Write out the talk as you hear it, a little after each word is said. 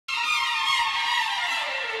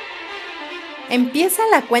Empieza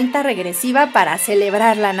la cuenta regresiva para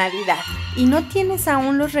celebrar la Navidad. ¿Y no tienes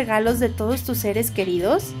aún los regalos de todos tus seres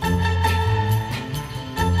queridos?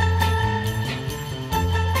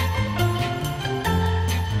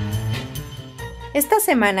 Esta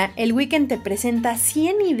semana, el Wiken te presenta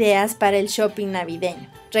 100 ideas para el shopping navideño.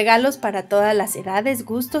 Regalos para todas las edades,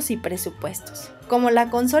 gustos y presupuestos. Como la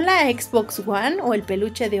consola Xbox One o el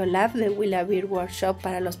peluche de Olaf de Willa Beer Workshop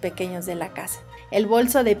para los pequeños de la casa. El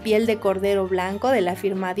bolso de piel de cordero blanco de la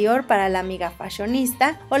firma Dior para la amiga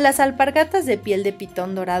fashionista o las alpargatas de piel de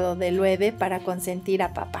pitón dorado de Loewe para consentir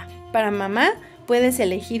a papá. Para mamá, puedes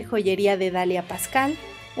elegir joyería de Dalia Pascal,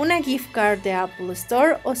 una gift card de Apple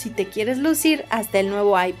Store o si te quieres lucir, hasta el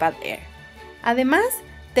nuevo iPad Air. Además,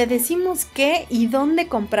 te decimos qué y dónde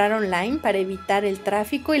comprar online para evitar el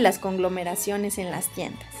tráfico y las conglomeraciones en las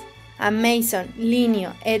tiendas. Amazon,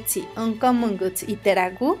 Linio, Etsy, Uncommon Goods y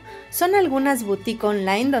Teragu son algunas boutiques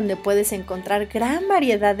online donde puedes encontrar gran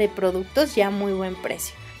variedad de productos ya a muy buen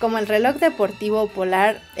precio, como el reloj deportivo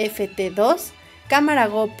Polar FT2, cámara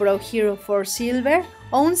GoPro Hero 4 Silver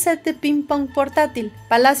o un set de ping pong portátil.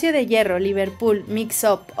 Palacio de Hierro, Liverpool, Mix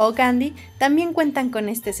Up o Gandhi también cuentan con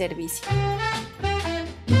este servicio.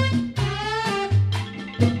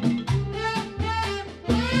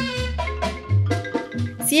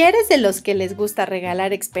 Si eres de los que les gusta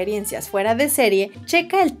regalar experiencias fuera de serie,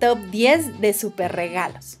 checa el top 10 de super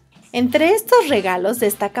regalos. Entre estos regalos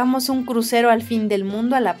destacamos un crucero al fin del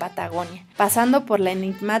mundo a la Patagonia, pasando por la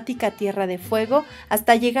enigmática Tierra de Fuego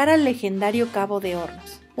hasta llegar al legendario Cabo de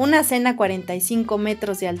Hornos. Una cena a 45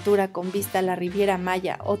 metros de altura con vista a la Riviera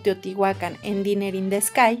Maya o Teotihuacán en Dinner in the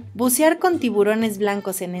Sky, bucear con tiburones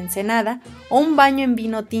blancos en Ensenada o un baño en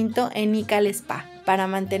vino tinto en Ical Spa, para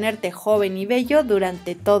mantenerte joven y bello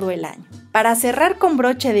durante todo el año. Para cerrar con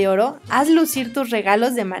broche de oro, haz lucir tus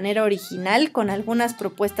regalos de manera original con algunas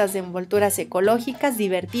propuestas de envolturas ecológicas,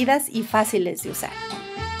 divertidas y fáciles de usar.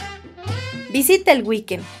 Visita el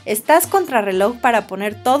Wiken, estás contrarreloj para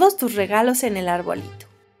poner todos tus regalos en el arbolito.